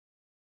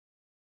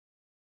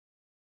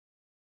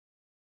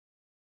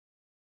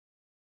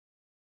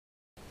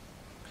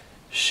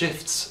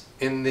shifts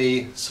in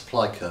the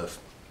supply curve.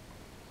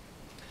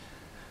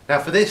 Now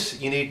for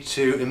this you need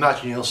to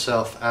imagine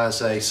yourself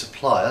as a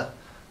supplier.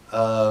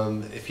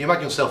 If you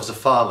imagine yourself as a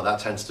farmer, that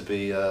tends to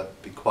be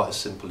quite a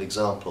simple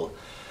example.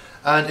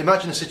 And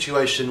imagine a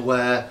situation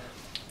where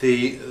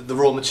the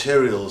raw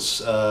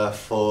materials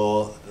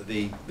for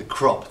the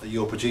crop that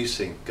you're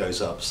producing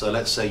goes up. So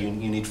let's say you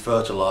need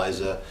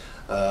fertilizer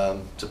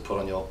to put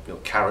on your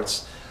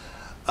carrots.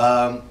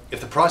 If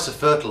the price of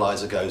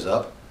fertilizer goes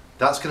up,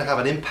 that's going to have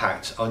an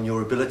impact on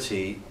your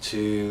ability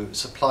to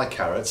supply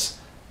carrots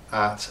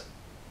at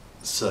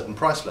certain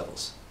price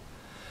levels.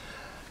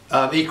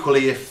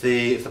 Equally, if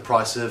the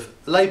price of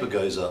labour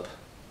goes up,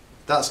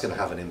 that's going to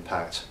have an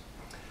impact.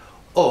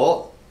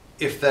 Or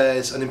if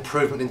there's an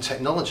improvement in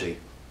technology,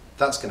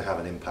 that's going to have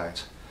an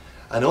impact.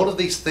 And all of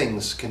these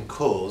things can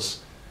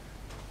cause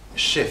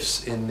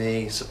shifts in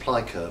the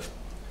supply curve.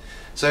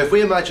 So if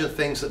we imagine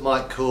things that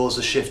might cause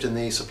a shift in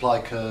the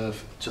supply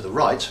curve to the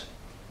right,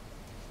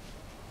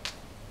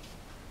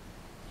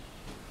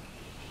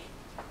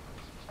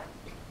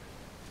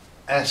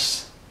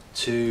 S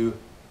to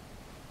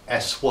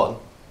S1,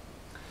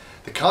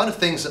 the kind of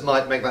things that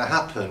might make that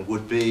happen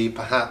would be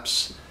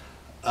perhaps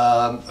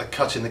a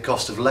cut in the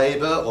cost of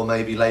labour, or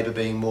maybe labour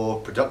being more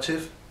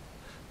productive,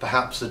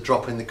 perhaps a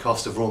drop in the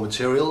cost of raw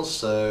materials,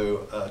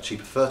 so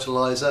cheaper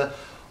fertiliser,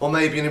 or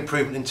maybe an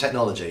improvement in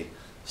technology.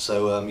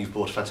 So you've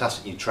bought a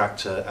fantastic new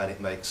tractor and it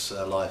makes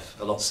life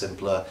a lot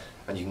simpler,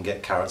 and you can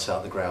get carrots out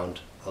of the ground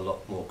a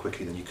lot more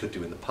quickly than you could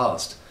do in the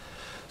past.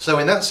 So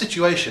in that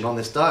situation on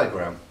this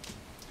diagram,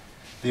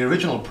 the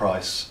original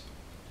price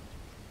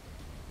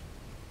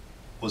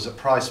was at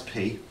price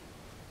P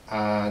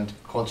and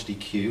quantity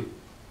Q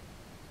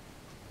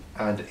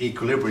and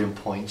equilibrium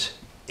point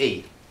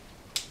E.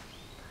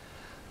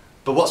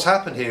 But what's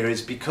happened here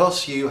is,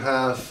 because you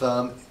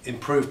have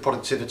improved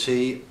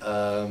productivity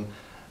and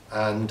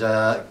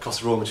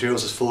cost of raw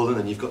materials has fallen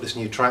and you've got this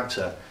new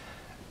tractor,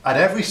 at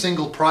every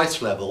single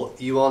price level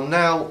you are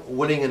now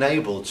willing and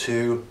able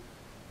to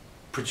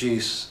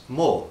produce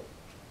more.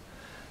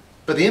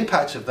 But the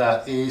impact of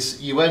that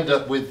is you end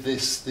up with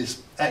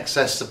this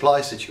excess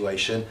supply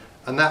situation,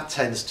 and that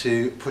tends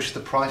to push the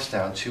price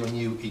down to a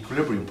new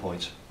equilibrium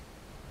point.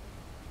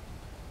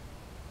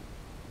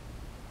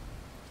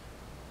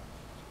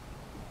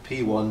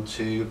 P1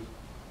 to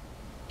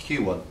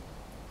Q1.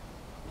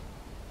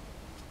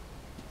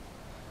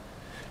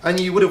 And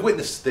you would have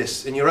witnessed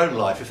this in your own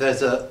life. If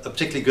there's a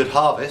particularly good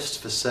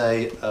harvest for,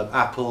 say,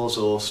 apples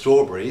or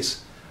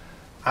strawberries,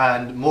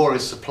 and more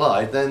is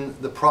supplied, then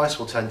the price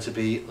will tend to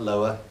be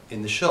lower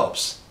in the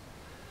shops.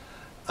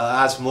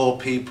 As more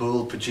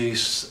people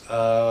produce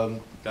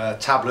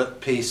tablet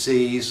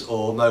PCs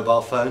or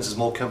mobile phones, as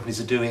more companies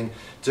are doing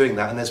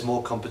that, and there's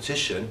more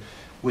competition,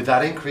 with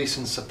that increase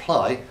in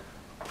supply,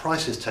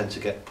 prices tend to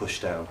get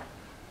pushed down.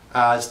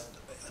 As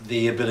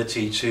the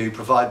ability to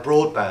provide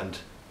broadband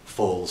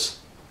falls,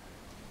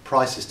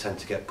 prices tend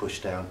to get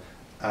pushed down,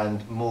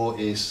 and more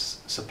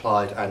is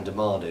supplied and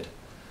demanded.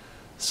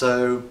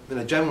 So,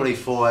 generally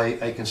for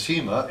a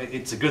consumer,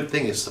 it's a good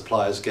thing if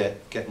suppliers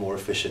get more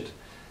efficient,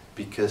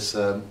 because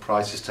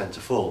prices tend to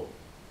fall.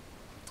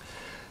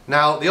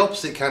 Now, the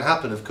opposite can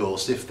happen, of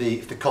course. If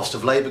the cost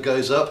of labour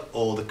goes up,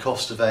 or the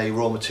cost of a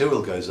raw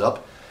material goes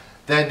up,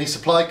 then the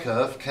supply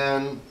curve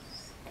can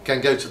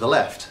go to the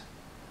left.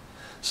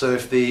 So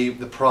if the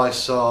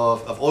price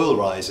of oil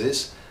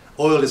rises,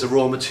 oil is a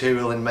raw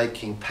material in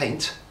making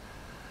paint,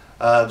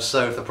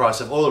 so if the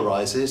price of oil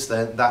rises,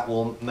 then that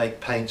will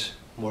make paint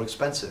more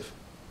expensive.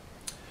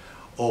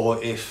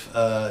 Or if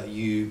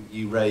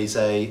you raise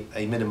a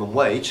minimum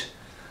wage,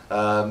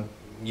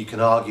 you can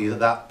argue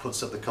that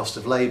puts up the cost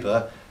of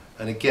labour,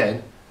 and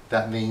again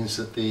that means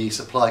that the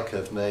supply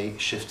curve may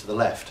shift to the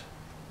left.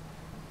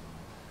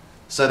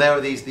 So there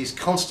are these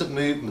constant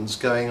movements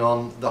going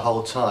on the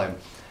whole time,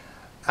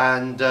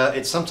 and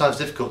it's sometimes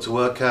difficult to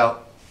work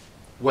out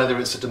whether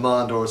it's a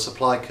demand or a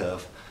supply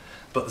curve.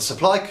 But the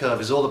supply curve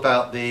is all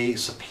about the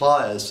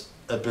supplier's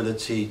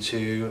ability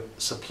to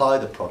supply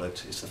the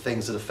product. It's the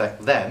things that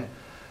affect them,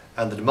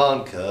 and the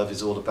demand curve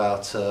is all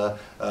about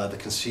the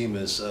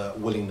consumer's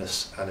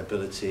willingness and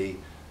ability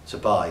to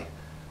buy.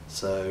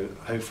 So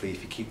hopefully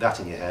if you keep that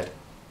in your head,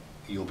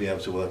 you'll be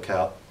able to work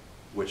out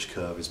which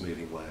curve is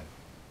moving where.